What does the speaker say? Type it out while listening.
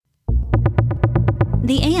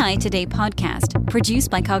The AI Today podcast, produced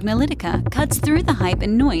by Cognilytica, cuts through the hype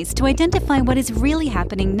and noise to identify what is really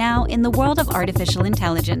happening now in the world of artificial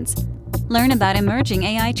intelligence. Learn about emerging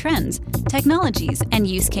AI trends, technologies, and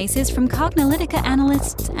use cases from Cognilytica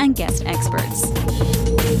analysts and guest experts.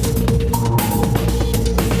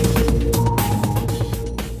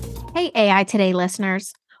 Hey, AI Today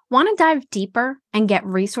listeners. Want to dive deeper and get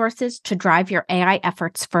resources to drive your AI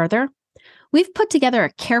efforts further? We've put together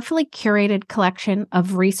a carefully curated collection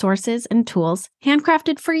of resources and tools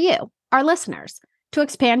handcrafted for you, our listeners, to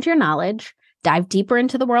expand your knowledge, dive deeper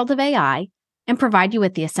into the world of AI, and provide you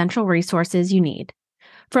with the essential resources you need.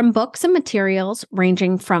 From books and materials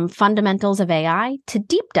ranging from fundamentals of AI to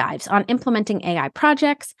deep dives on implementing AI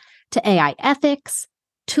projects, to AI ethics,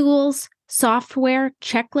 tools, software,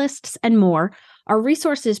 checklists, and more, our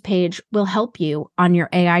resources page will help you on your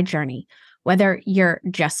AI journey, whether you're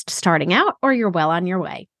just starting out or you're well on your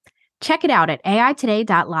way. Check it out at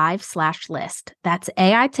aitoday.live/list. That's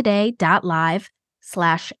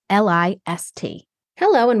aitoday.live/list.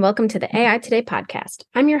 Hello, and welcome to the AI Today podcast.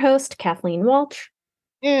 I'm your host, Kathleen Walsh.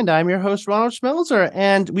 And I'm your host, Ronald Schmelzer.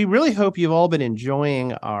 And we really hope you've all been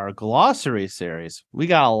enjoying our glossary series. We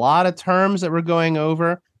got a lot of terms that we're going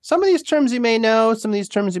over. Some of these terms you may know, some of these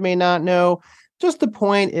terms you may not know. Just the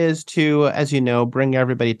point is to, as you know, bring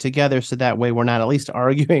everybody together so that way we're not at least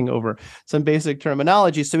arguing over some basic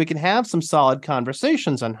terminology, so we can have some solid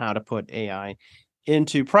conversations on how to put AI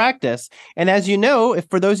into practice. And as you know, if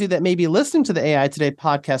for those of you that may be listening to the AI Today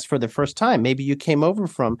podcast for the first time, maybe you came over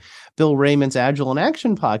from Bill Raymond's Agile in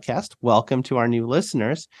Action podcast, welcome to our new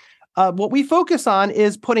listeners. What we focus on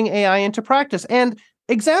is putting AI into practice and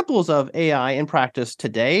examples of AI in practice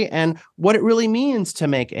today and what it really means to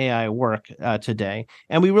make AI work today.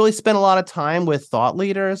 And we really spend a lot of time with thought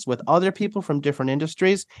leaders, with other people from different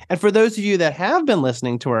industries. And for those of you that have been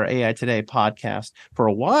listening to our AI Today podcast for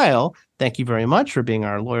a while, thank you very much for being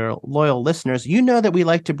our loyal listeners. You know that we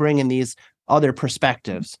like to bring in these other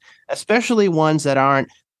perspectives, especially ones that aren't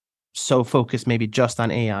so focused maybe just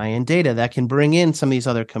on AI and data, that can bring in some of these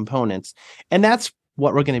other components. And that's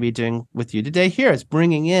what we're going to be doing with you today here, is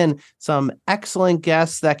bringing in some excellent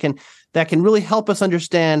guests that can really help us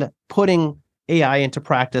understand putting AI into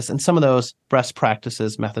practice and some of those best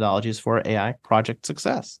practices, methodologies for AI project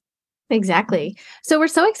success. Exactly. So we're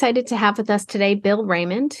so excited to have with us today Bill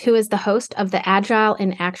Raymond, who is the host of the Agile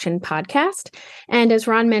in Action podcast. And as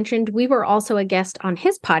Ron mentioned, we were also a guest on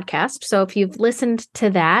his podcast. So if you've listened to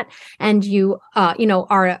that and you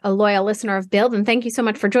are a loyal listener of Bill, then thank you so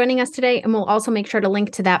much for joining us today. And we'll also make sure to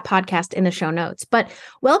link to that podcast in the show notes. But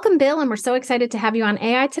welcome, Bill, and we're so excited to have you on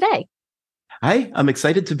AI Today. Hi, I'm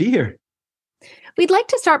excited to be here. We'd like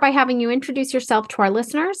to start by having you introduce yourself to our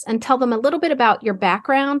listeners and tell them a little bit about your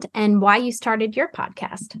background and why you started your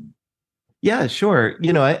podcast. Yeah, sure.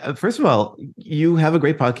 First of all, you have a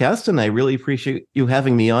great podcast, and I really appreciate you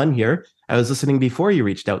having me on here. I was listening before you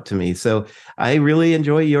reached out to me, so I really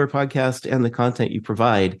enjoy your podcast and the content you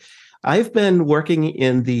provide. I've been working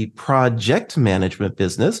in the project management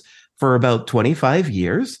business for about 25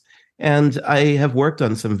 years, and I have worked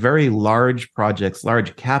on some very large projects,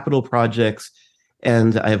 large capital projects,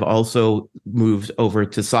 and I've also moved over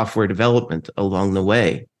to software development along the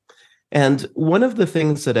way. And one of the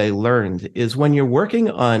things that I learned is when you're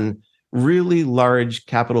working on really large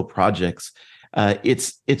capital projects,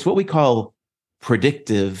 it's what we call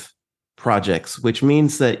predictive projects, which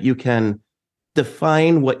means that you can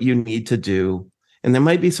define what you need to do, and there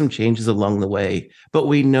might be some changes along the way, but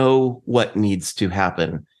we know what needs to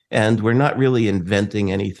happen. And we're not really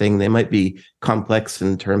inventing anything. They might be complex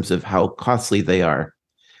in terms of how costly they are,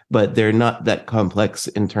 but they're not that complex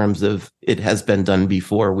in terms of it has been done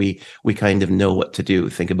before. We kind of know what to do.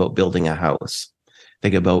 Think about building a house.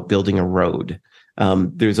 Think about building a road.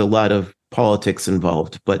 There's a lot of politics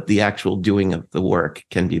involved, but the actual doing of the work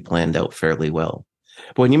can be planned out fairly well.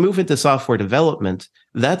 But when you move into software development,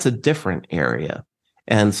 that's a different area.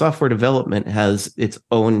 And software development has its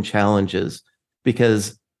own challenges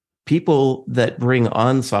because people that bring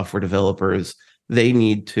on software developers, they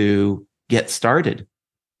need to get started.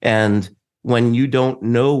 And when you don't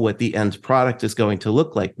know what the end product is going to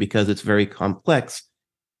look like because it's very complex,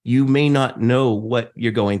 you may not know what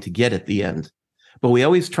you're going to get at the end. But we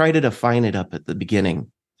always try to define it up at the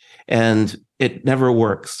beginning. And it never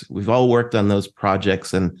works. We've all worked on those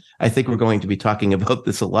projects. And I think we're going to be talking about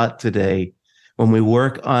this a lot today. When we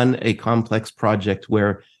work on a complex project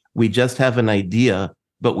where we just have an idea,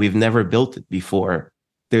 but we've never built it before,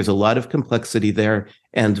 there's a lot of complexity there.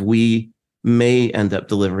 And we may end up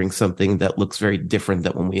delivering something that looks very different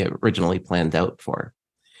than when we originally planned out for.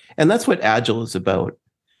 And that's what Agile is about.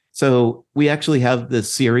 So we actually have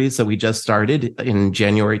this series that we just started in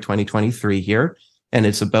January 2023 here, and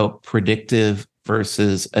it's about predictive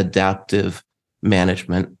versus adaptive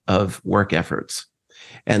management of work efforts.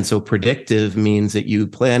 And so predictive means that you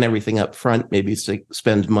plan everything up front, maybe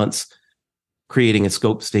spend months creating a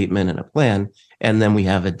scope statement and a plan. And then we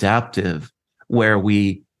have adaptive, where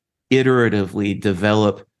we iteratively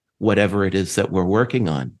develop whatever it is that we're working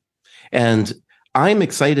on. And I'm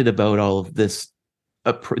excited about all of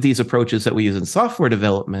these approaches that we use in software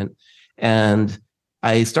development. And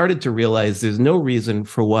I started to realize there's no reason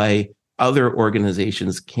for why other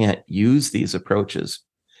organizations can't use these approaches.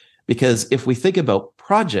 Because if we think about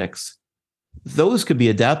projects, those could be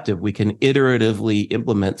adaptive. We can iteratively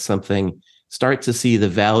implement something, start to see the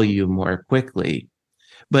value more quickly.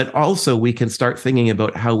 But also we can start thinking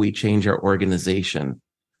about how we change our organization,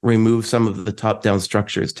 remove some of the top-down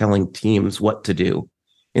structures telling teams what to do,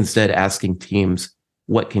 instead asking teams,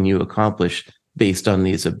 what can you accomplish based on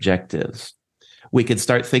these objectives? We could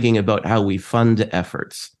start thinking about how we fund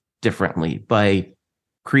efforts differently by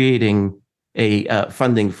creating a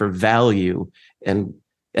funding for value, and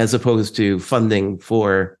as opposed to funding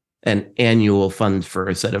for an annual fund for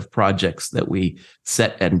a set of projects that we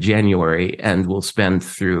set in January and will spend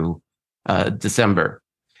through December.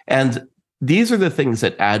 And these are the things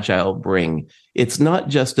that Agile bring. It's not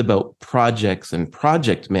just about projects and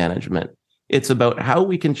project management. It's about how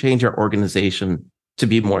we can change our organization to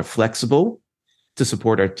be more flexible, to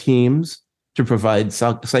support our teams, to provide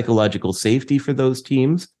psychological safety for those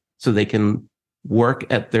teams so they can work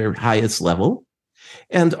at their highest level.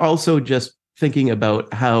 And also just thinking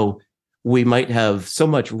about how we might have so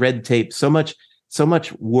much red tape, so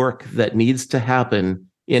much work that needs to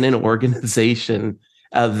happen in an organization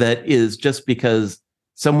that is just because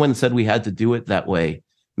someone said we had to do it that way.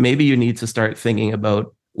 Maybe you need to start thinking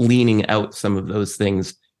about leaning out some of those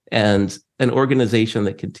things, and an organization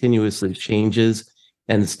that continuously changes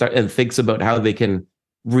and thinks about how they can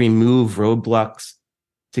remove roadblocks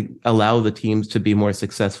to allow the teams to be more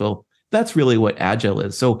successful. That's really what Agile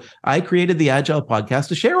is. So I created the Agile podcast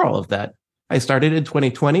to share all of that. I started in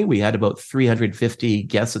 2020. We had about 350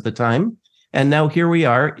 guests at the time. And now here we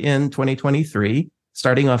are in 2023,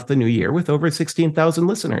 starting off the new year with over 16,000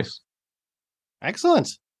 listeners. Excellent.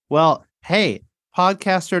 Well, hey,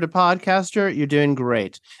 podcaster to podcaster, you're doing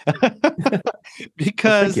great.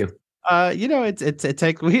 Because Thank you. We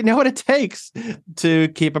know what it takes to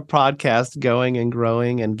keep a podcast going and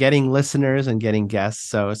growing and getting listeners and getting guests.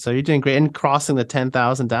 So you're doing great and crossing the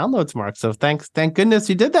 10,000 downloads mark. So thank goodness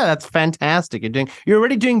you did that. That's fantastic. You're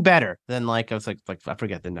already doing better than I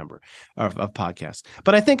forget the number of podcasts.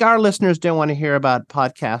 But I think our listeners don't want to hear about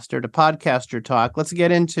podcaster to podcaster talk. Let's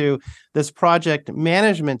get into this project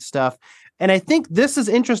management stuff. And I think this is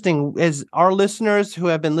interesting, as our listeners who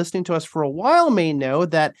have been listening to us for a while may know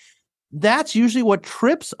that that's usually what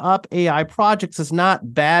trips up AI projects, is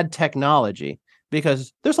not bad technology,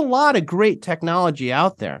 because there's a lot of great technology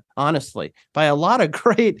out there, honestly, by a lot of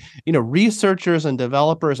great, researchers and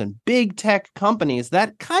developers and big tech companies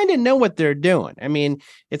that kind of know what they're doing. I mean,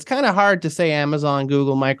 it's kind of hard to say Amazon,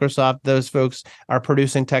 Google, Microsoft, those folks are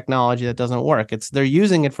producing technology that doesn't work. They're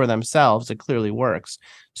using it for themselves. It clearly works.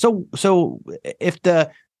 So if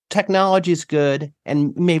the technology is good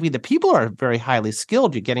and maybe the people are very highly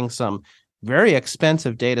skilled, you're getting some very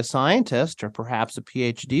expensive data scientist or perhaps a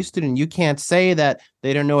PhD student, you can't say that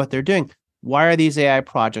they don't know what they're doing. Why are these AI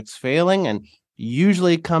projects failing? And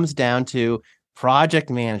usually it comes down to project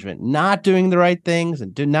management, not doing the right things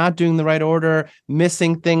and not doing the right order,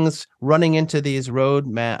 missing things, running into these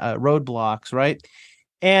roadblocks, right?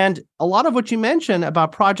 And a lot of what you mentioned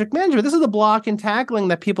about project management, this is the block and tackling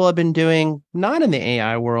that people have been doing, not in the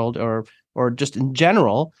AI world or just in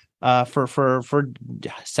general, for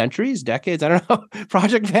centuries, decades. I don't know.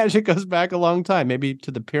 Project management goes back a long time, maybe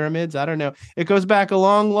to the pyramids. I don't know. It goes back a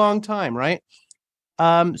long, long time, right?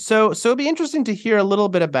 So it'd be interesting to hear a little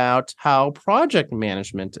bit about how project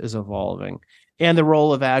management is evolving and the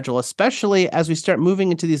role of Agile, especially as we start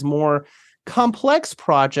moving into these more complex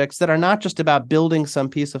projects that are not just about building some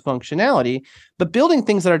piece of functionality, but building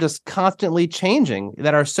things that are just constantly changing,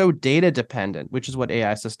 that are so data dependent, which is what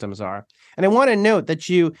AI systems are. And I want to note that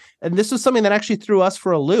and this is something that actually threw us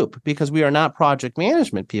for a loop, because we are not project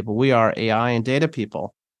management people. We are AI and data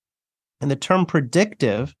people. And the term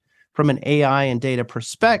predictive from an AI and data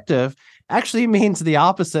perspective actually means the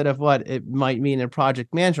opposite of what it might mean in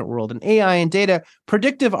project management world. And AI and data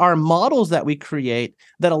predictive are models that we create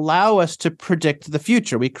that allow us to predict the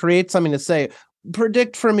future. We create something to say,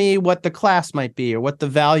 predict for me what the class might be or what the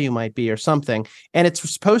value might be or something. And it's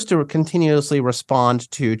supposed to continuously respond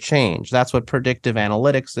to change. That's what predictive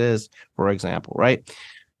analytics is, for example, right?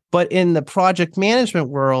 But in the project management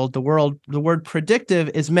world, the word predictive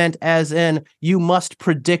is meant as in you must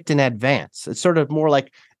predict in advance. It's sort of more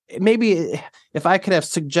like, maybe if I could have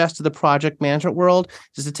suggested the project management world,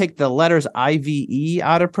 just to take the letters IVE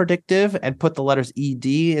out of predictive and put the letters ED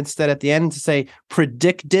instead at the end to say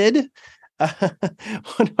predicted.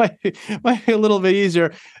 Might be a little bit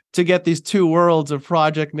easier to get these two worlds of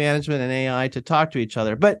project management and AI to talk to each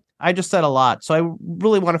other. But I just said a lot, so I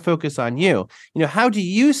really want to focus on you. How do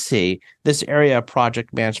you see this area of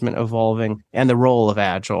project management evolving and the role of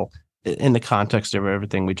Agile in the context of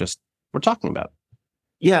everything we're talking about?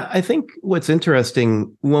 Yeah, I think what's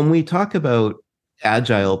interesting when we talk about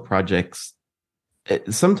Agile projects,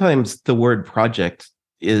 sometimes the word project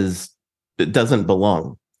doesn't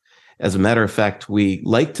belong. As a matter of fact, we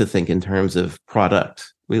like to think in terms of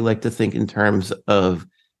product. We like to think in terms of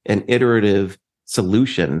an iterative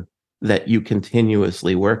solution that you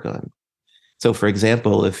continuously work on. So, for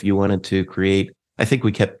example, if you wanted to create, I think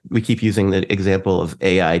we keep using the example of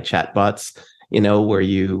AI chatbots, where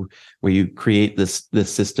you create this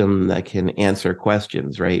system that can answer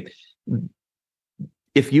questions, right?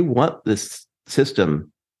 If you want this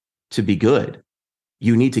system to be good,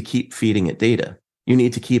 you need to keep feeding it data. You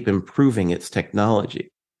need to keep improving its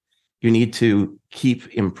technology. You need to keep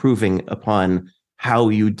improving upon how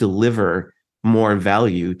you deliver more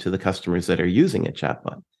value to the customers that are using a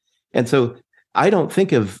chatbot. And so I don't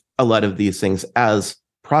think of a lot of these things as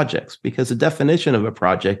projects, because the definition of a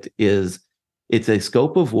project is it's a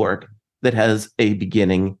scope of work that has a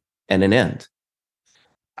beginning and an end.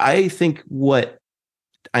 I think what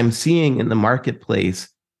I'm seeing in the marketplace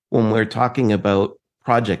when we're talking about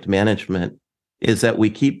project management is that we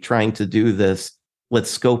keep trying to do this. Let's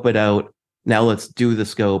scope it out. Now let's do the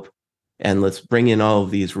scope and let's bring in all of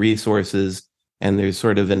these resources. And there's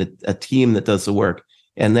sort of a team that does the work.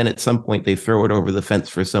 And then at some point they throw it over the fence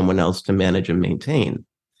for someone else to manage and maintain.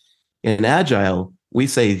 In Agile, we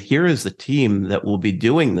say, here is the team that will be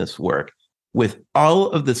doing this work with all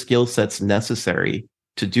of the skill sets necessary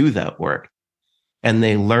to do that work. And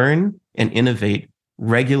they learn and innovate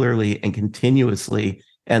regularly and continuously.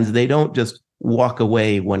 And they don't just walk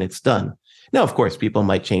away when it's done. Now, of course, people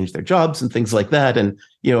might change their jobs and things like that, and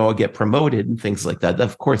get promoted and things like that.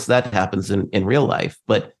 Of course, that happens in real life,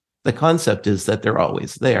 but the concept is that they're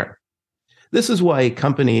always there. This is why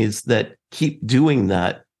companies that keep doing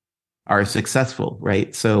that are successful,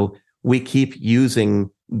 right? So we keep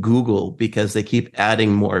using Google because they keep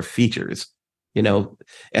adding more features,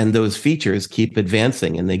 and those features keep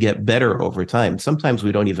advancing and they get better over time. Sometimes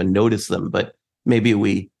we don't even notice them, but maybe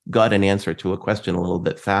we got an answer to a question a little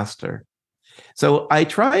bit faster. So I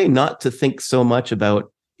try not to think so much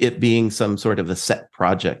about it being some sort of a set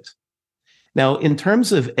project. Now, in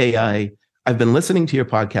terms of AI, I've been listening to your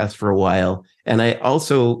podcast for a while, and I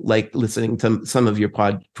also like listening to some of your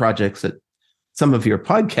podcasts,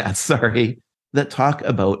 that talk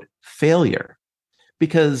about failure.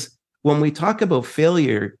 Because when we talk about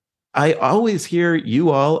failure, I always hear you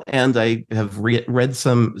all, and I have read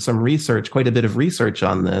some research, quite a bit of research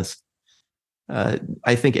on this.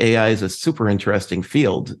 I think AI is a super interesting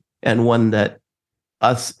field, and one that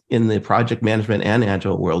us in the project management and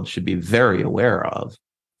Agile world should be very aware of.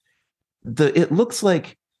 It looks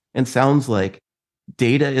like and sounds like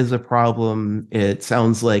data is a problem. It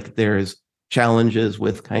sounds like there's challenges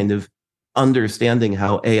with kind of understanding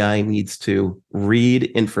how AI needs to read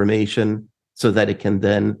information so that it can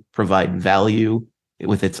then provide value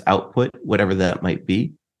with its output, whatever that might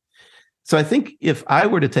be. So I think if I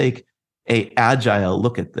were to take an agile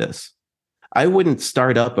look at this, I wouldn't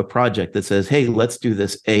start up a project that says, hey, let's do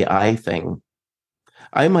this AI thing.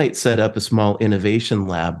 I might set up a small innovation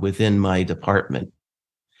lab within my department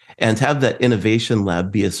and have that innovation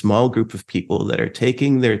lab be a small group of people that are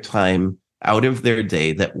taking their time out of their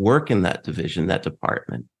day that work in that division, that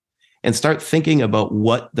department, and start thinking about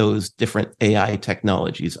what those different AI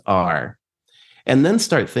technologies are. And then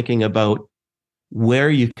start thinking about where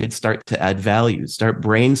you could start to add value, start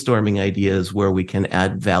brainstorming ideas where we can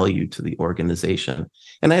add value to the organization.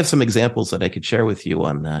 And I have some examples that I could share with you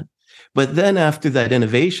on that. But then after that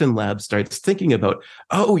innovation lab starts thinking about,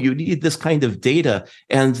 oh, you need this kind of data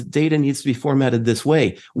and data needs to be formatted this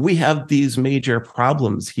way. We have these major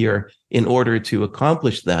problems here in order to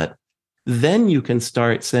accomplish that. Then you can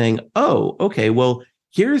start saying, oh, okay, well,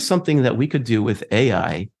 here's something that we could do with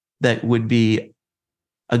AI that would be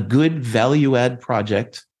a good value add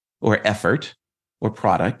project or effort or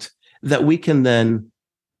product that we can then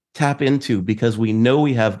tap into because we know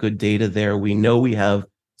we have good data there. We know we have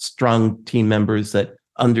strong team members that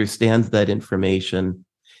understand that information.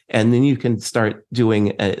 And then you can start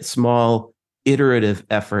doing a small iterative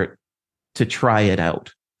effort to try it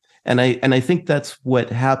out. And I think that's what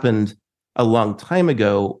happened a long time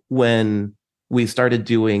ago when we started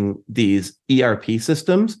doing these ERP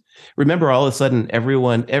systems. Remember, all of a sudden,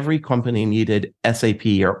 every company needed SAP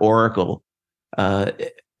or Oracle and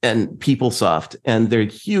PeopleSoft, and they're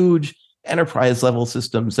huge enterprise level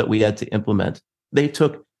systems that we had to implement. They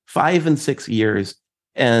took 5 and 6 years.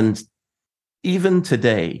 And even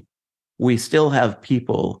today, we still have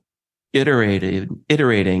people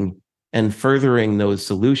iterating and furthering those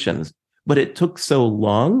solutions. But it took so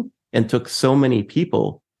long and took so many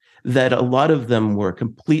people that a lot of them were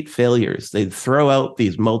complete failures. They'd throw out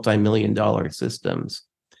these multi-million-dollar systems.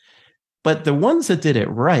 But the ones that did it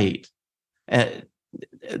right,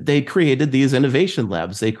 they created these innovation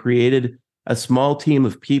labs. They created a small team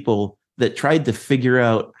of people that tried to figure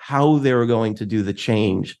out how they were going to do the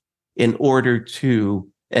change in order to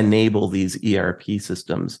enable these ERP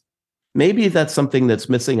systems. Maybe that's something that's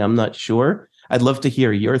missing. I'm not sure. I'd love to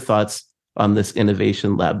hear your thoughts on this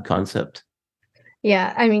innovation lab concept.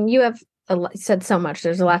 Yeah, I mean, you have said so much.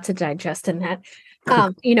 There's a lot to digest in that.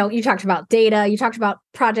 You talked about data, you talked about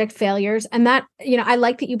project failures, and that, I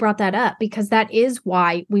like that you brought that up because that is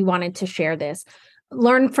why we wanted to share this.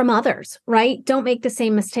 Learn from others, right? Don't make the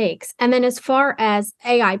same mistakes. And then as far as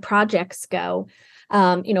AI projects go,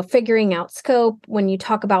 figuring out scope, when you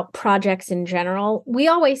talk about projects in general, we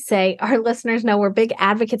always say, our listeners know we're big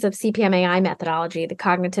advocates of CPM-AI methodology, the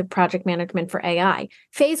cognitive project management for AI.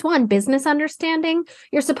 Phase 1, business understanding.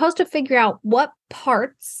 You're supposed to figure out what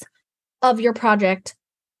parts of your project,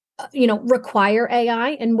 require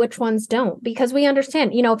AI and which ones don't, because we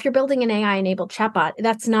understand, if you're building an AI-enabled chatbot,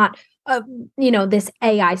 that's not this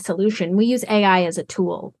AI solution. We use AI as a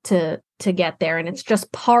tool to get there, and it's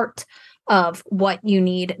just part of what you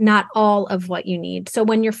need, not all of what you need. So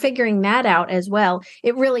when you're figuring that out as well,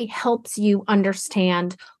 it really helps you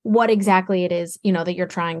understand what exactly it is, that you're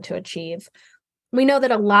trying to achieve. We know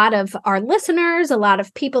that a lot of our listeners, a lot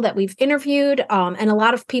of people that we've interviewed, and a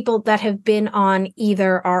lot of people that have been on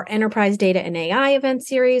either our Enterprise Data and AI event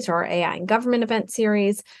series or our AI and Government event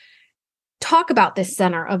series talk about this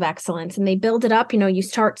center of excellence, and they build it up. You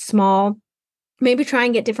start small, maybe try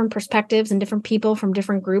and get different perspectives and different people from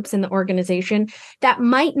different groups in the organization that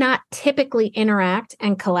might not typically interact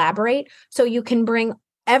and collaborate. So you can bring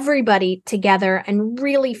everybody together and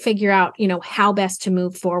really figure out, how best to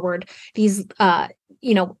move forward these,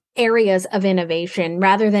 areas of innovation,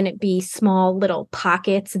 rather than it be small little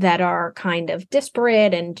pockets that are kind of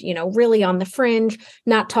disparate and, really on the fringe,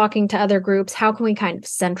 not talking to other groups. How can we kind of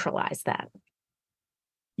centralize that?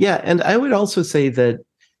 Yeah. And I would also say that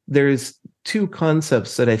there's 2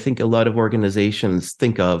 concepts that I think a lot of organizations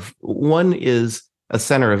think of. One is a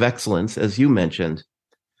center of excellence, as you mentioned,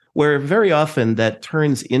 where very often that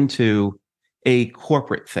turns into a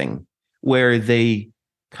corporate thing where they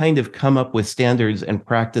kind of come up with standards and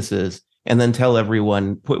practices and then tell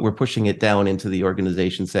everyone we're pushing it down into the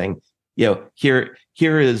organization saying, here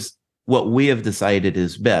is what we have decided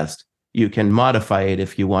is best. You can modify it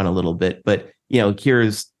if you want a little bit, but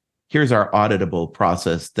here's our auditable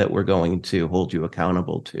process that we're going to hold you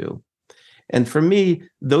accountable to. And for me,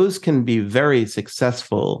 those can be very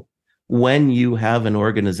successful when you have an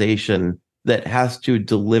organization that has to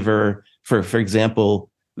deliver, for example,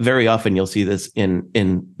 very often you'll see this in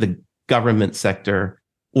the government sector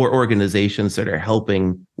or organizations that are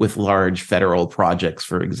helping with large federal projects,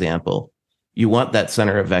 for example. You want that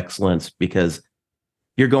center of excellence because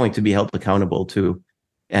you're going to be held accountable to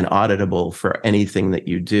and auditable for anything that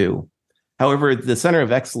you do. However, the center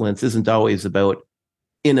of excellence isn't always about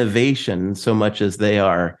innovation so much as they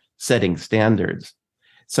are setting standards.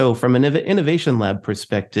 So from an innovation lab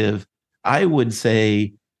perspective, I would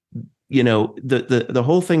say, the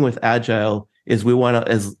whole thing with Agile is we want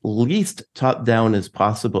to as least top down as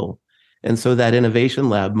possible. And so that innovation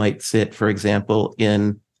lab might sit, for example,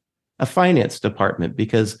 in a finance department,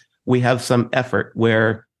 because we have some effort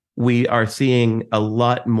where we are seeing a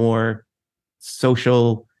lot more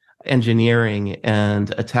social engineering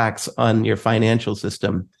and attacks on your financial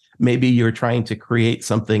system. Maybe you're trying to create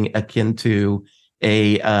something akin to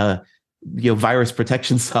a virus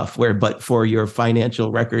protection software, but for your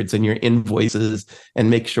financial records and your invoices,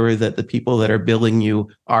 and make sure that the people that are billing you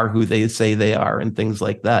are who they say they are and things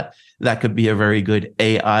like that. That could be a very good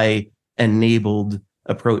AI enabled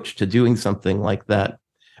approach to doing something like that.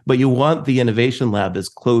 But you want the innovation lab as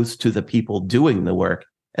close to the people doing the work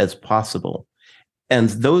as possible. And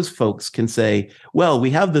those folks can say, well, we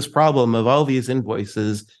have this problem of all these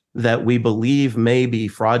invoices that we believe may be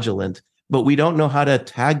fraudulent, but we don't know how to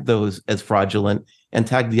tag those as fraudulent and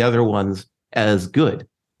tag the other ones as good.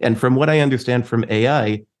 And from what I understand from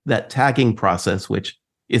AI, that tagging process, which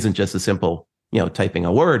isn't just a simple, typing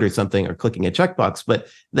a word or something or clicking a checkbox, but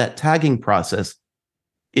that tagging process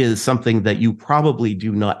is something that you probably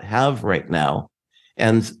do not have right now.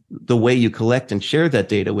 And the way you collect and share that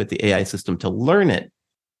data with the AI system to learn it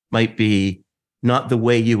might be not the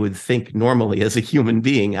way you would think normally as a human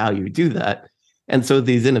being, how you do that. And so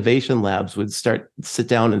these innovation labs would sit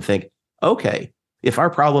down and think, okay, if our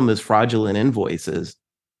problem is fraudulent invoices,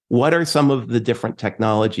 what are some of the different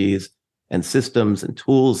technologies and systems and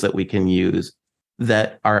tools that we can use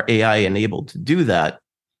that are AI enabled to do that?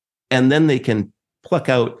 And then they can pluck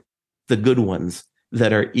out the good ones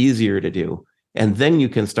that are easier to do. And then you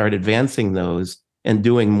can start advancing those and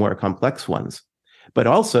doing more complex ones. But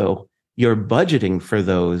also, you're budgeting for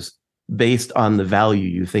those based on the value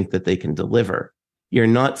you think that they can deliver. You're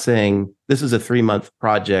not saying, this is a 3-month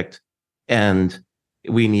project and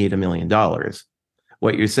we need $1 million.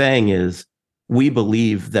 What you're saying is, we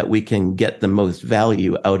believe that we can get the most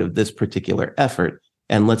value out of this particular effort,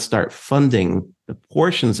 and let's start funding the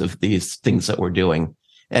portions of these things that we're doing.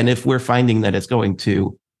 And if we're finding that it's going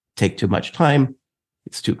to take too much time,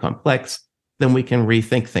 it's too complex, then we can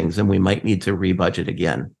rethink things and we might need to rebudget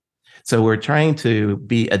again. So we're trying to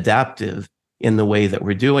be adaptive in the way that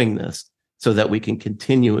we're doing this so that we can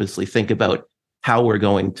continuously think about how we're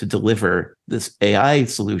going to deliver this AI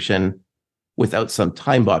solution without some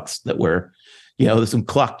time box that there's some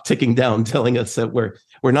clock ticking down telling us that we're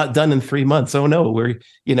not done in 3 months. Oh no,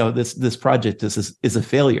 this project is a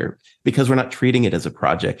failure, because we're not treating it as a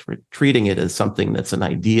project. We're treating it as something that's an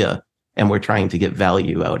idea, and we're trying to get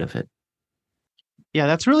value out of it. Yeah,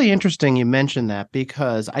 that's really interesting you mentioned that,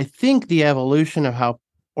 because I think the evolution of how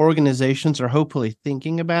organizations are hopefully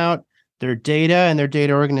thinking about their data and their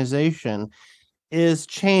data organization is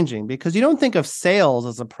changing, because you don't think of sales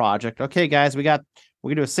as a project. Okay, guys, we can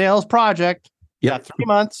do a sales project. Yep. 3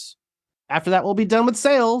 months. After that, we'll be done with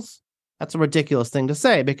sales. That's a ridiculous thing to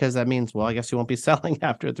say, because that means, well, I guess you won't be selling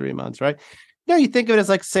after 3 months, right? You think of it as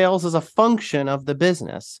like sales as a function of the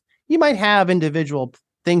business. You might have individual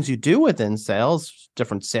things you do within sales,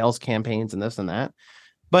 different sales campaigns and this and that,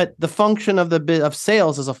 but the function of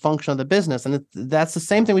sales is a function of the business. And that's the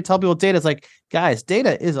same thing we tell people with data. It's like, guys,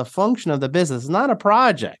 data is a function of the business, not a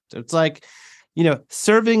project. It's like,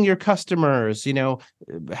 serving your customers,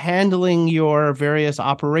 handling your various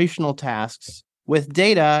operational tasks with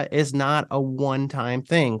data is not a one-time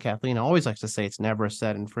thing. Kathleen always likes to say it's never a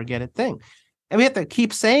set and forget it thing. And we have to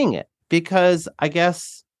keep saying it, because I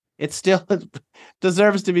guess it still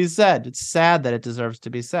deserves to be said. It's sad that it deserves to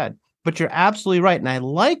be said, but you're absolutely right. And I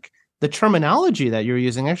like the terminology that you're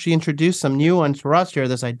using. Actually introduced some new ones for us here,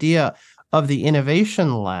 this idea of the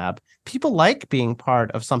innovation lab. People like being part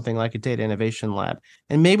of something like a data innovation lab,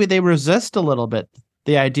 and maybe they resist a little bit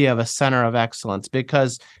the idea of a center of excellence,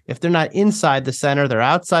 because if they're not inside the center, they're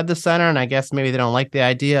outside the center. And I guess maybe they don't like the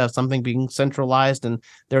idea of something being centralized and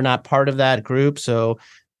they're not part of that group. So,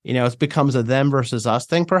 it becomes a them versus us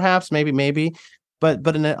thing, perhaps, maybe.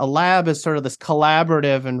 But in a lab is sort of this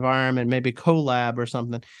collaborative environment, maybe collab or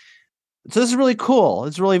something. So this is really cool.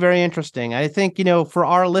 It's really very interesting. I think, for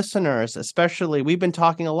our listeners, especially, we've been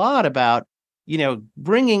talking a lot about,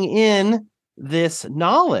 bringing in this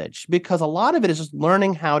knowledge, because a lot of it is just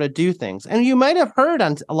learning how to do things. And you might have heard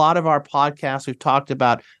on a lot of our podcasts, we've talked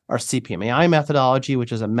about our CPM AI methodology,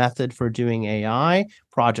 which is a method for doing AI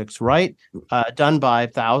projects right, done by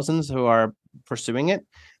thousands who are pursuing it.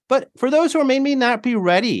 But for those who are maybe not be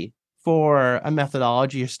ready for a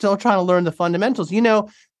methodology, you're still trying to learn the fundamentals.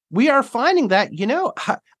 We are finding that,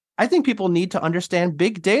 I think people need to understand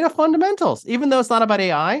big data fundamentals, even though it's not about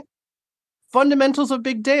AI, fundamentals of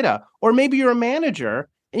big data. Or maybe you're a manager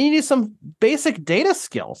and you need some basic data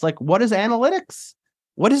skills, like what is analytics?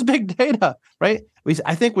 What is big data, right?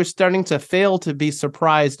 I think we're starting to fail to be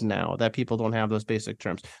surprised now that people don't have those basic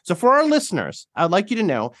terms. So for our listeners, I'd like you to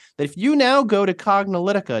know that if you now go to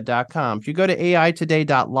Cognilytica.com, if you go to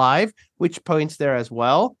aitoday.live, which points there as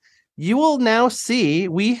well, you will now see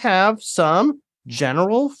we have some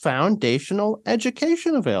general foundational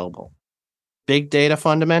education available. Big data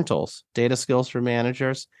fundamentals, data skills for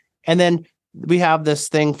managers. And then we have this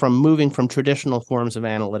thing from moving from traditional forms of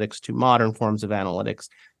analytics to modern forms of analytics.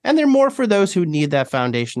 And they're more for those who need that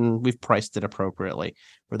foundation. We've priced it appropriately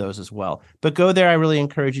for those as well. But go there. I really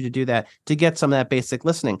encourage you to do that, to get some of that basic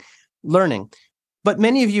learning. But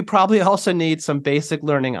many of you probably also need some basic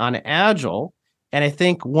learning on Agile. And I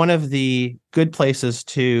think one of the good places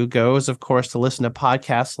to go is, of course, to listen to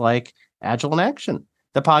podcasts like Agile in Action,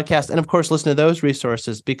 the podcast, and of course, listen to those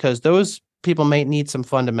resources, because those people may need some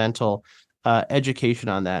fundamental education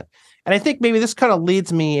on that. And I think maybe this kind of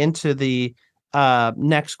leads me into the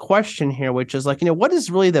next question here, which is like, what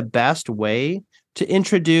is really the best way to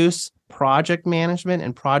introduce project management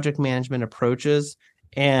and project management approaches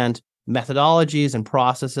and methodologies and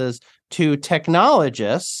processes to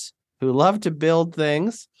technologists who love to build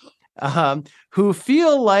things, who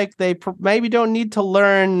feel like they maybe don't need to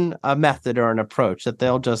learn a method or an approach, that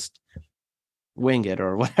they'll just wing it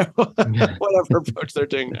or whatever, whatever approach they're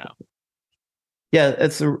doing now? Yeah,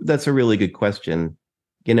 that's a really good question.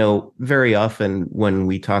 Very often when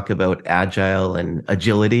we talk about agile and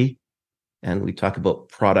agility, and we talk about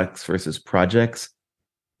products versus projects,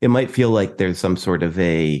 it might feel like there's some sort of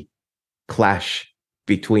a clash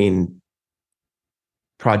between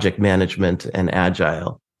project management and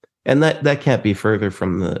agile. And that can't be further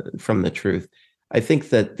from the truth. I think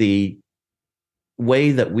that the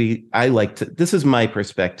way that this is my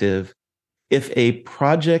perspective. If a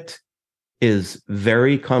project is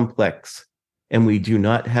very complex and we do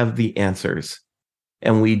not have the answers,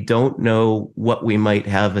 and we don't know what we might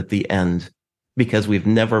have at the end because we've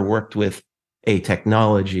never worked with a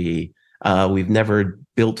technology, we've never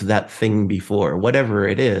built that thing before, whatever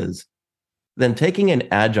it is, then taking an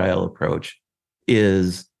agile approach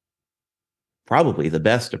is probably the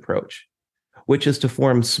best approach, which is to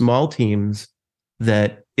form small teams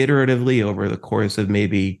that iteratively over the course of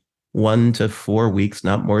maybe 1 to 4 weeks,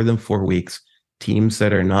 not more than 4 weeks, teams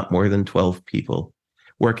that are not more than 12 people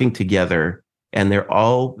working together, and they're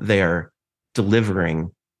all there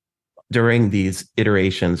delivering during these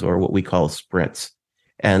iterations, or what we call sprints.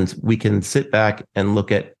 And we can sit back and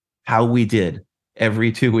look at how we did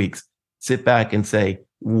every 2 weeks, sit back and say,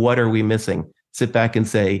 what are we missing? Sit back and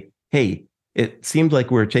say, hey, it seemed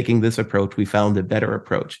like we're taking this approach. We found a better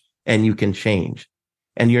approach, and you can change.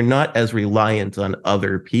 And you're not as reliant on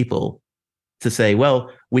other people to say,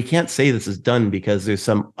 well, we can't say this is done because there's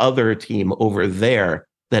some other team over there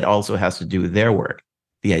that also has to do their work.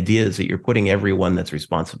 The idea is that you're putting everyone that's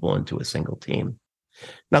responsible into a single team.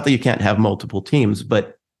 Not that you can't have multiple teams,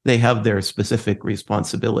 but they have their specific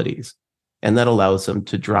responsibilities. And that allows them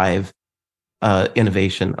to drive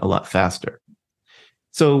innovation a lot faster.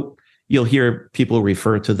 So you'll hear people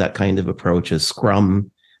refer to that kind of approach as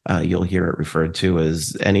Scrum. You'll hear it referred to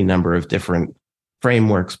as any number of different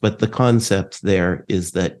frameworks, but the concept there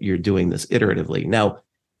is that you're doing this iteratively. Now,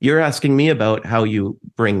 you're asking me about how you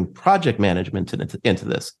bring project management into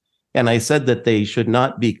this. And I said that they should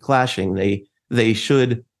not be clashing. They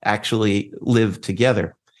should actually live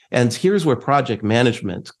together. And here's where project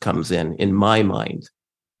management comes in my mind.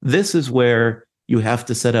 This is where you have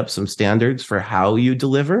to set up some standards for how you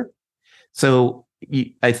deliver. So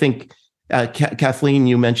I think, Kathleen,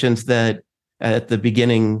 you mentioned that at the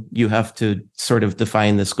beginning, you have to sort of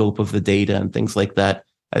define the scope of the data and things like that.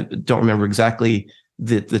 I don't remember exactly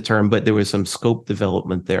the term, but there was some scope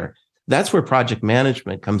development there. That's where project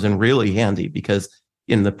management comes in really handy, because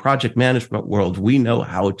in the project management world, we know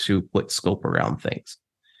how to put scope around things.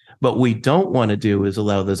 But what we don't want to do is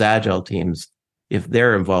allow those agile teams, if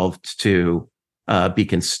they're involved, to be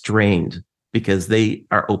constrained, because they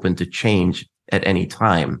are open to change at any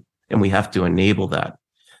time, and we have to enable that.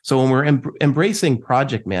 So when we're embracing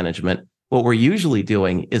project management, what we're usually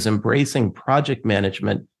doing is embracing project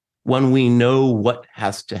management when we know what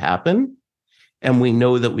has to happen and we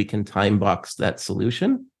know that we can time box that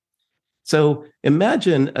solution. So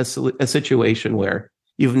imagine a situation where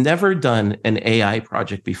you've never done an AI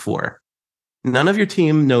project before. None of your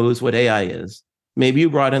team knows what AI is. Maybe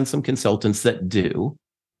you brought in some consultants that do,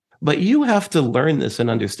 but you have to learn this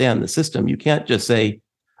and understand the system. You can't just say,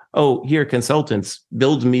 oh, here, consultants,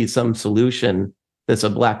 build me some solution that's a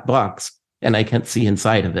black box and I can't see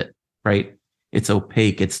inside of it, right? It's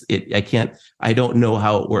opaque. I don't know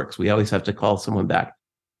how it works. We always have to call someone back.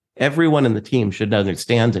 Everyone in the team should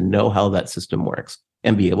understand and know how that system works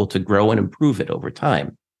and be able to grow and improve it over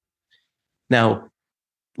time. Now,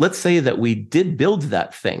 let's say that we did build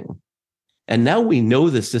that thing, and now we know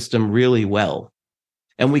the system really well.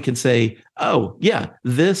 And we can say, oh, yeah,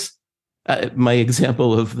 this, my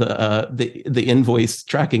example of the invoice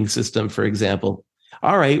tracking system, for example.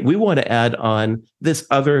 All right, we want to add on this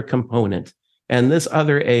other component. And this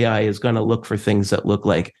other AI is going to look for things that look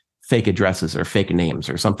like fake addresses or fake names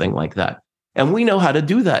or something like that. And we know how to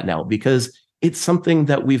do that now because it's something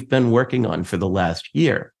that we've been working on for the last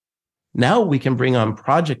year. Now we can bring on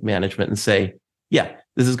project management and say, yeah,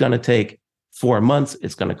 this is going to take 4 months.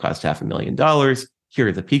 It's going to cost $500,000. Here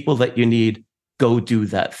are the people that you need. go do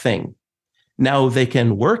that thing. Now they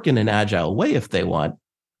can work in an agile way if they want,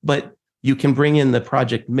 but you can bring in the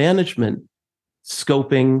project management,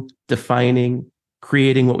 scoping, defining,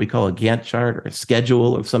 creating what we call a Gantt chart or a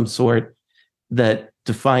schedule of some sort that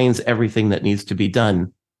defines everything that needs to be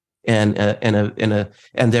done. And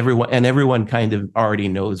everyone kind of already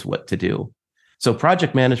knows what to do. So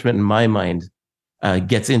project management, in my mind,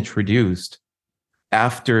 gets introduced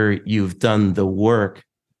after you've done the work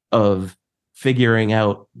of figuring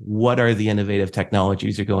out what are the innovative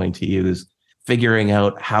technologies you're going to use, figuring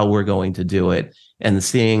out how we're going to do it, and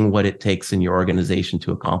seeing what it takes in your organization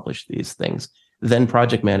to accomplish these things. Then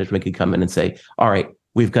project management can come in and say, all right,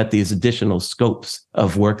 we've got these additional scopes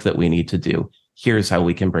of work that we need to do. Here's how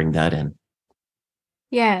we can bring that in.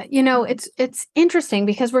 Yeah, it's interesting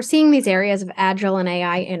because we're seeing these areas of agile and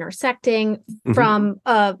AI intersecting from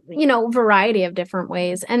variety of different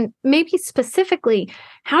ways. And maybe specifically,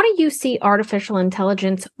 how do you see artificial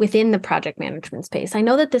intelligence within the project management space? I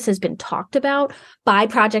know that this has been talked about by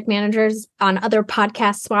project managers on other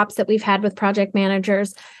podcast swaps that we've had with project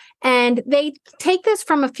managers. And they take this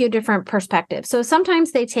from a few different perspectives. So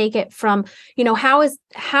sometimes they take it from, how is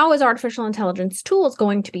artificial intelligence tools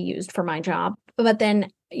going to be used for my job? But then,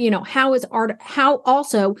 how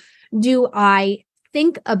also do I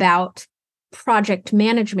think about project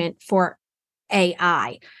management for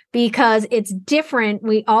AI? Because it's different.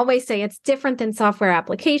 We always say it's different than software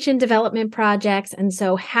application development projects. And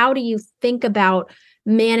so how do you think about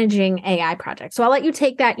managing AI projects? So I'll let you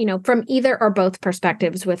take that, from either or both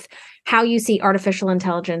perspectives with how you see artificial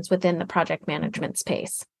intelligence within the project management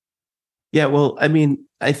space. Yeah, well, I mean,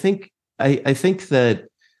 I think that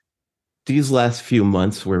these last few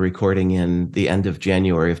months, we're recording in the end of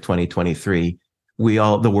January of 2023.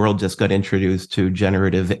 The world just got introduced to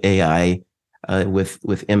generative AI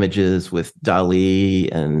with images, with DALL-E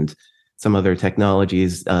and some other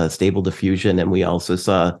technologies, Stable Diffusion, and we also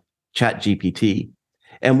saw ChatGPT.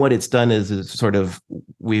 And what it's done is sort of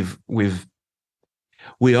we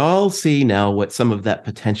all see now what some of that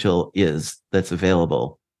potential is that's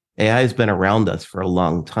available. AI has been around us for a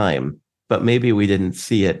long time, but maybe we didn't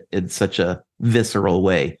see it in such a visceral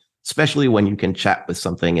way, especially when you can chat with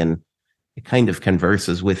something and it kind of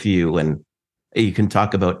converses with you and you can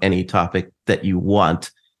talk about any topic that you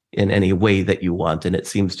want in any way that you want, and it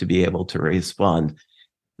seems to be able to respond.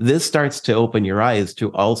 This starts to open your eyes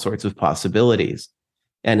to all sorts of possibilities.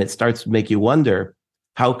 And it starts to make you wonder,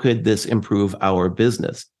 how could this improve our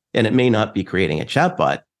business? And it may not be creating a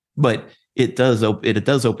chatbot, but it does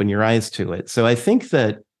open your eyes to it. So I think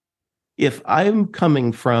that if I'm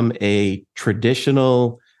coming from a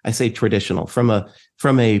traditional, from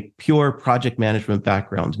a pure project management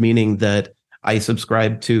background, meaning that I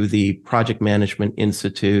subscribe to the Project Management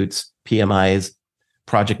Institute's PMI's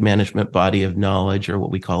project management body of knowledge, or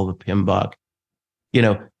what we call the PMBOK,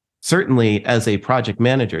 certainly as a project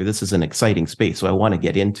manager, this is an exciting space, so I want to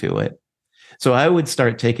get into it. So I would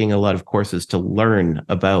start taking a lot of courses to learn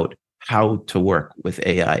about how to work with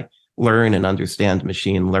AI, learn and understand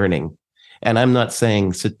machine learning. And I'm not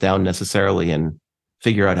saying sit down necessarily and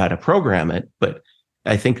figure out how to program it, but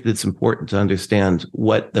I think it's important to understand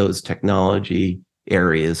what those technology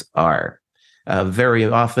areas are. Very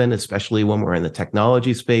often, especially when we're in the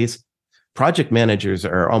technology space, project managers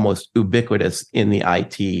are almost ubiquitous in the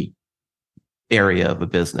IT area of a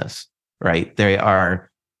business, right? There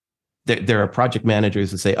are project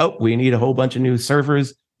managers that say, oh, we need a whole bunch of new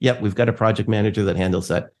servers. Yep, we've got a project manager that handles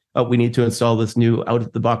that. Oh, we need to install this new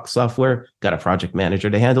out-of-the-box software. Got a project manager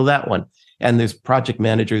to handle that one. And there's project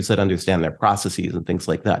managers that understand their processes and things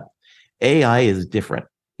like that. AI is different.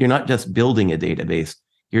 You're not just building a database.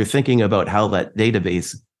 You're thinking about how that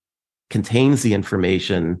database contains the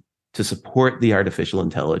information to support the artificial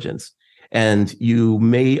intelligence. And you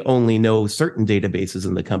may only know certain databases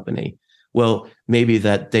in the company. Well, maybe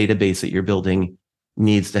that database that you're building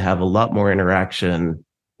needs to have a lot more interaction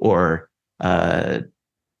or,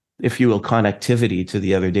 if you will, connectivity to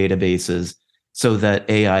the other databases so that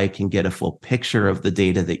AI can get a full picture of the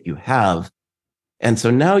data that you have. And so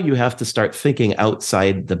now you have to start thinking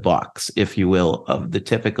outside the box, if you will, of the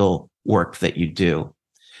typical work that you do.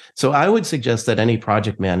 So I would suggest that any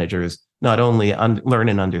project managers not only learn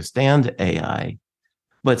and understand AI,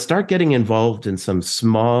 but start getting involved in some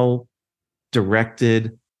small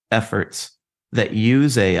directed efforts that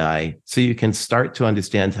use AI so you can start to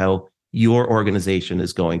understand how your organization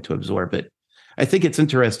is going to absorb it. I think it's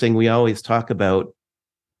interesting. We always talk about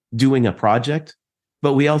doing a project,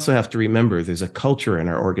 but we also have to remember there's a culture in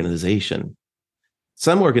our organization.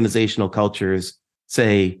 Some organizational cultures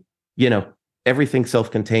say, everything's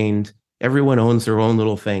self-contained. Everyone owns their own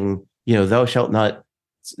little thing. thou shalt not,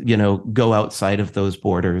 go outside of those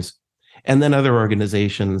borders. And then other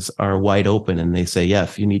organizations are wide open and they say, yeah,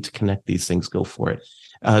 if you need to connect these things, go for it.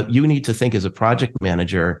 You need to think as a project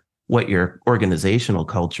manager what your organizational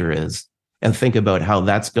culture is and think about how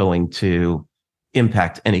that's going to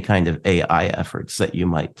impact any kind of AI efforts that you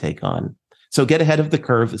might take on. So get ahead of the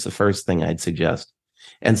curve is the first thing I'd suggest.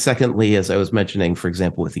 And secondly, as I was mentioning, for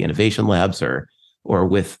example, with the innovation labs or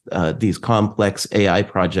with these complex AI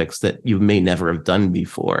projects that you may never have done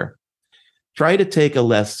before, try to take a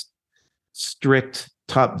less strict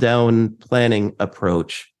top-down planning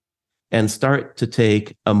approach and start to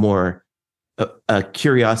take a more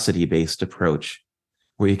curiosity-based approach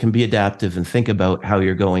where you can be adaptive and think about how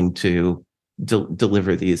you're going to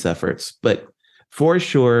deliver these efforts. But for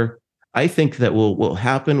sure, I think that will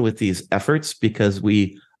happen with these efforts because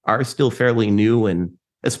we are still fairly new, and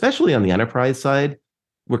especially on the enterprise side,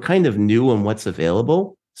 we're kind of new on what's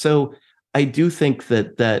available. So I do think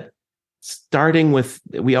that starting with,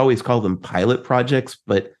 we always call them pilot projects,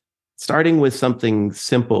 but starting with something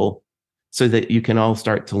simple so that you can all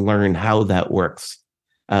start to learn how that works.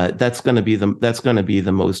 That's going to be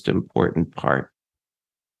the most important part.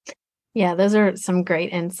 Yeah, those are some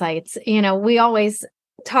great insights. We always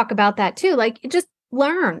talk about that too. Like, just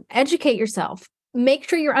learn, educate yourself, make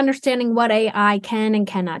sure you're understanding what AI can and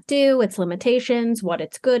cannot do, its limitations, what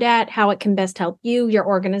it's good at, how it can best help you, your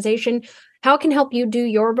organization, how it can help you do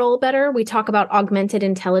your role better. We talk about augmented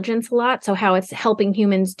intelligence a lot. So how it's helping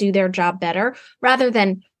humans do their job better rather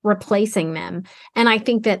than replacing them. And I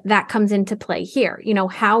think that comes into play here.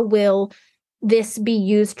 How will this be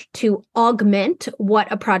used to augment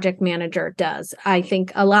what a project manager does? I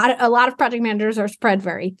think a lot of project managers are spread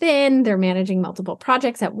very thin. They're managing multiple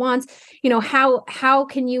projects at once. How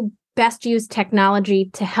can you best use technology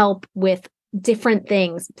to help with different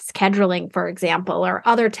things, scheduling, for example, or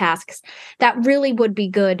other tasks that really would be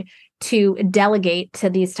good to delegate to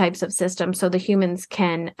these types of systems so the humans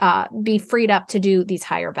can be freed up to do these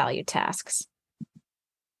higher value tasks?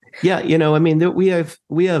 Yeah, we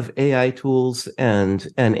have AI tools and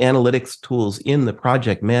analytics tools in the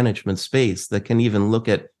project management space that can even look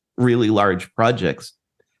at really large projects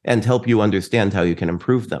and help you understand how you can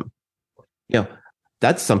improve them.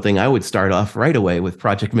 That's something I would start off right away with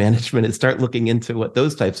project management and start looking into what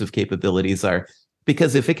those types of capabilities are.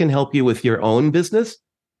 Because if it can help you with your own business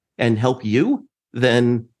and help you,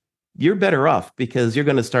 then you're better off because you're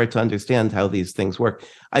going to start to understand how these things work.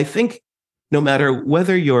 I think no matter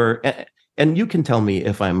whether you're, and you can tell me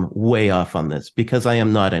if I'm way off on this because I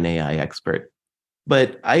am not an AI expert,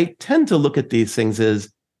 but I tend to look at these things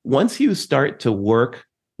as once you start to work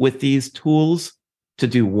with these tools to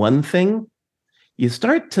do one thing, you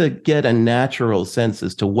start to get a natural sense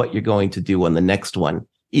as to what you're going to do on the next one,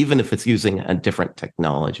 even if it's using a different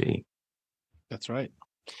technology. That's right.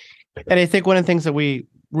 And I think one of the things that we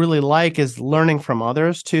really like is learning from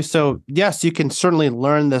others too. So yes, you can certainly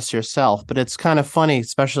learn this yourself, but it's kind of funny,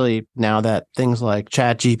 especially now that things like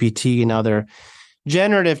ChatGPT and other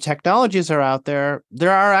generative technologies are out there.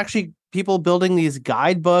 There are actually people building these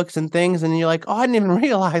guidebooks and things, and you're like, oh, I didn't even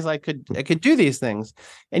realize I could do these things.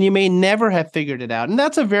 And you may never have figured it out. And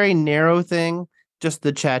that's a very narrow thing, just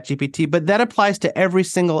the ChatGPT, but that applies to every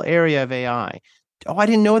single area of AI. Oh, I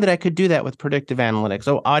didn't know that I could do that with predictive analytics.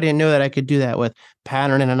 Oh, I didn't know that I could do that with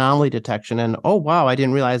pattern and anomaly detection. And oh, wow, I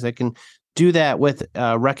didn't realize I can do that with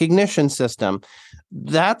a recognition system.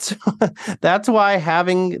 That's why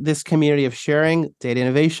having this community of sharing data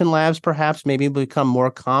innovation labs perhaps maybe become more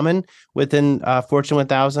common within Fortune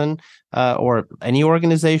 1000 or any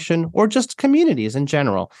organization or just communities in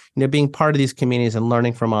general. Being part of these communities and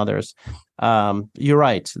learning from others. You're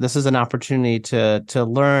right. This is an opportunity to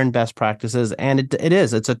learn best practices, and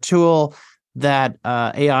it's a tool that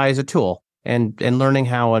AI is a tool, and learning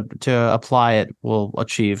how to apply it will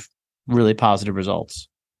achieve really positive results.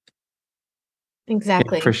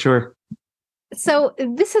 Exactly. Yeah, for sure. So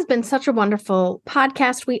this has been such a wonderful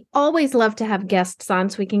podcast. We always love to have guests on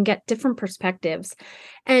so we can get different perspectives.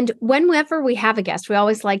 And whenever we have a guest, we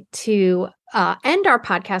always like to end our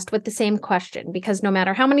podcast with the same question, because no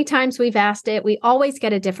matter how many times we've asked it, we always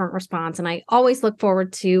get a different response. And I always look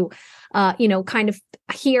forward to, kind of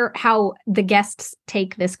hear how the guests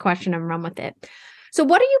take this question and run with it. So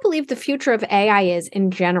what do you believe the future of AI is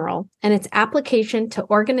in general and its application to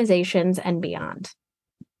organizations and beyond?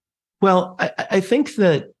 Well, I think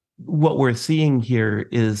that what we're seeing here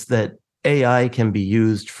is that AI can be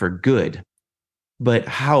used for good, but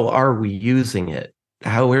how are we using it?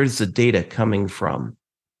 Where's the data coming from?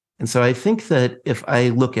 And so I think that if I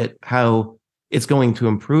look at how it's going to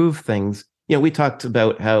improve things, we talked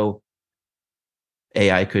about how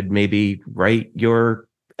AI could maybe write your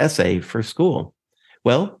essay for school.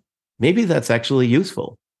 Well, maybe that's actually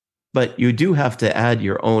useful, but you do have to add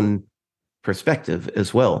your own perspective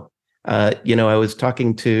as well. I was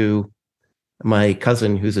talking to my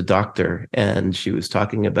cousin who's a doctor, and she was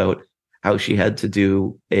talking about how she had to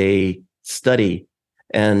do a study,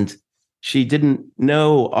 and she didn't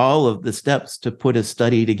know all of the steps to put a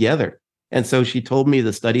study together. And so she told me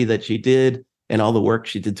the study that she did and all the work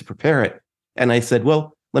she did to prepare it. And I said,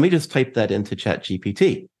 well, let me just type that into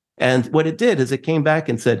ChatGPT. And what it did is it came back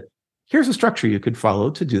and said, here's a structure you could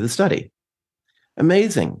follow to do the study.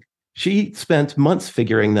 Amazing. She spent months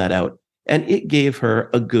figuring that out, and it gave her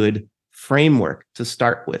a good framework to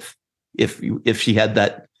start with if she had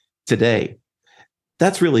that today.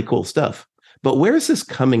 That's really cool stuff. But where is this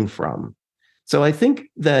coming from? So I think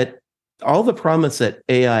that all the promise that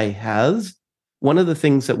AI has, one of the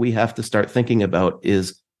things that we have to start thinking about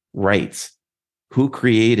is rights. Who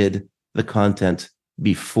created the content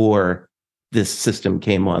before this system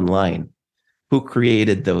came online? Who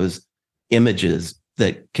created those images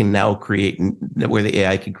that can now where the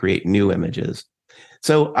AI can create new images?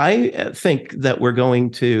 So I think that we're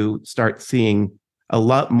going to start seeing a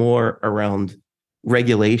lot more around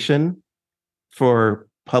regulation for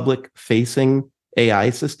public-facing AI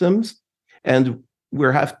systems. And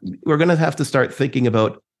we're going to have to start thinking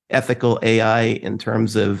about ethical AI in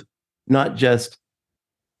terms of not just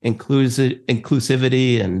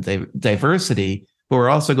inclusivity and diversity, but we're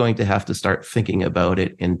also going to have to start thinking about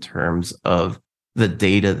it in terms of the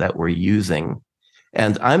data that we're using.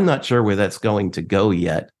 And I'm not sure where that's going to go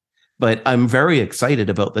yet, but I'm very excited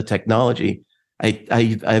about the technology.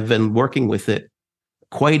 I've been working with it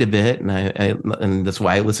quite a bit, and that's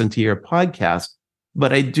why I listen to your podcast.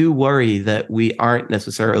 But I do worry that we aren't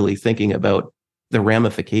necessarily thinking about the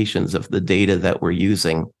ramifications of the data that we're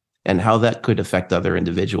using and how that could affect other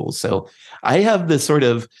individuals. So I have this sort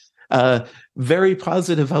of very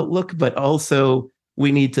positive outlook, but also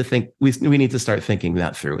we need to start thinking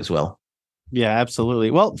that through as well. Yeah,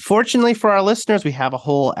 absolutely. Well, fortunately for our listeners, we have a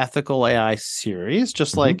whole ethical AI series,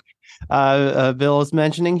 just like Bill is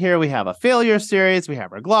mentioning here. We have a failure series, we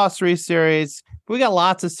have our glossary series, we got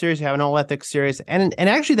lots of series. We have an all ethics series, and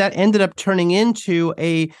actually that ended up turning into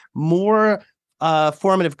a more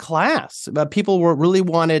formative class. People really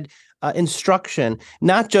wanted instruction,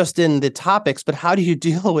 not just in the topics, but how do you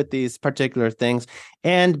deal with these particular things?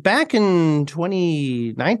 And back in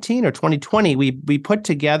 2019 or 2020, we put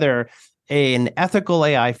together an ethical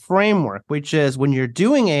AI framework, which is when you're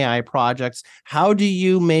doing AI projects, how do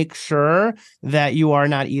you make sure that you are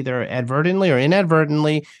not either advertently or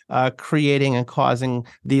inadvertently creating and causing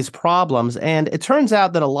these problems? And it turns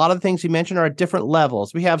out that a lot of the things you mentioned are at different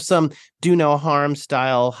levels. We have some do no harm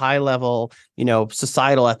style, high level,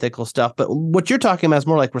 societal ethical stuff. But what you're talking about is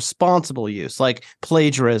more like responsible use, like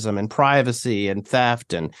plagiarism and privacy and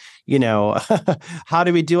theft. And, how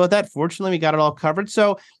do we deal with that? Fortunately, we got it all covered.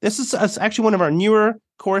 So this is actually one of our newer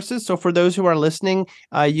courses. So for those who are listening,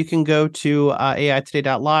 you can go to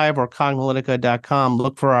aitoday.live or cognilytica.com,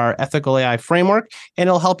 look for our ethical AI framework, and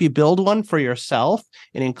it'll help you build one for yourself.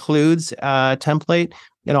 It includes a template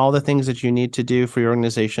and all the things that you need to do for your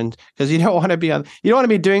organization, because you don't want to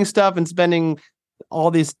be doing stuff and spending all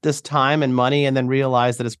this time and money and then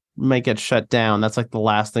realize that it might get shut down. That's like the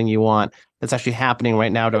last thing you want. That's actually happening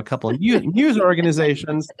right now to a couple of news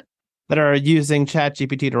organizations that are using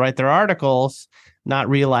ChatGPT to write their articles, not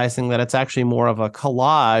realizing that it's actually more of a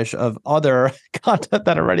collage of other content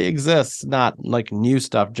that already exists, not like new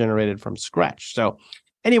stuff generated from scratch. So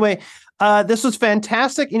anyway, this was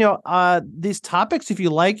fantastic. These topics, if you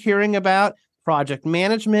like hearing about project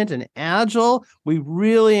management and Agile, we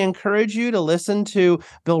really encourage you to listen to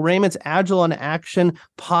Bill Raymond's Agile in Action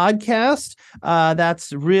podcast.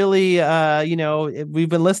 That's really, we've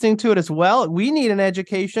been listening to it as well. We need an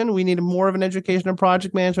education. We need more of an education on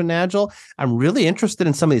project management and Agile. I'm really interested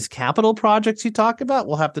in some of these capital projects you talk about.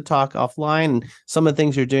 We'll have to talk offline and some of the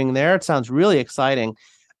things you're doing there. It sounds really exciting.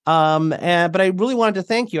 But I really wanted to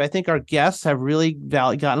thank you. I think our guests have really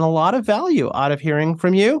gotten a lot of value out of hearing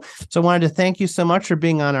from you. So I wanted to thank you so much for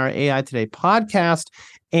being on our AI Today podcast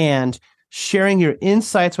and sharing your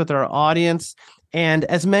insights with our audience. And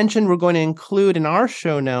as mentioned, we're going to include in our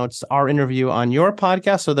show notes our interview on your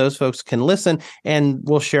podcast so those folks can listen, and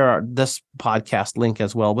we'll share this podcast link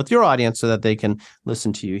as well with your audience so that they can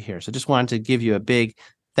listen to you here. So just wanted to give you a big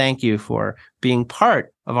thank you for being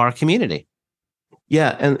part of our community.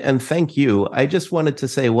 Yeah, and thank you. I just wanted to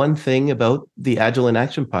say one thing about the Agile in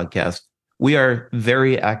Action podcast. We are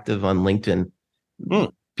very active on LinkedIn.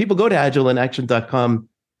 People go to agileinAction.com,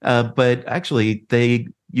 but actually they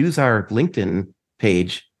use our LinkedIn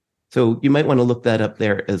page. So you might want to look that up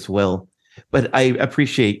there as well. But I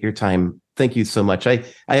appreciate your time. Thank you so much. I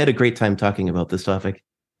had a great time talking about this topic.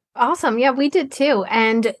 Awesome. Yeah, we did too.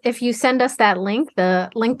 And if you send us that link, the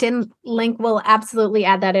LinkedIn link, will absolutely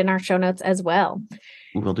add that in our show notes as well.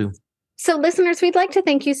 Will do. So listeners, we'd like to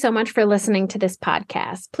thank you so much for listening to this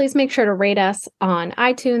podcast. Please make sure to rate us on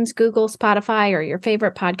iTunes, Google, Spotify, or your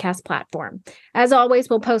favorite podcast platform. As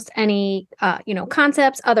always, we'll post any,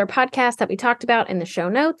 concepts, other podcasts that we talked about in the show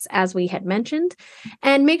notes, as we had mentioned.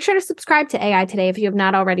 And make sure to subscribe to AI Today if you have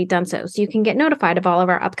not already done so you can get notified of all of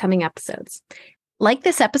our upcoming episodes. Like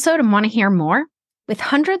this episode and want to hear more? With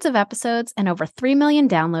hundreds of episodes and over 3 million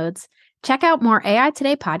downloads, check out more AI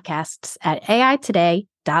Today podcasts at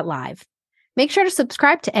aitoday.live. Make sure to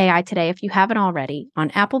subscribe to AI Today if you haven't already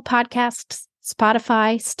on Apple Podcasts,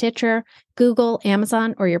 Spotify, Stitcher, Google,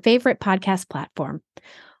 Amazon, or your favorite podcast platform.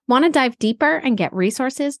 Want to dive deeper and get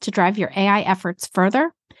resources to drive your AI efforts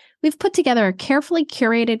further? We've put together a carefully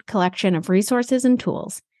curated collection of resources and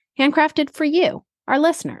tools, handcrafted for you, our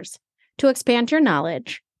listeners, to expand your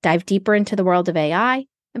knowledge, dive deeper into the world of AI,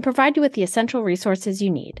 and provide you with the essential resources you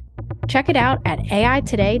need. Check it out at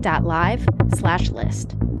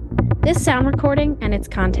aitoday.live/list. This sound recording and its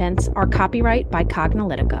contents are copyright by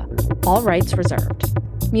Cognilytica, all rights reserved.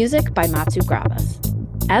 Music by Matsu Gravas.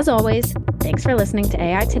 As always, thanks for listening to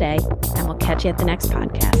AI Today, and we'll catch you at the next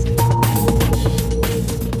podcast.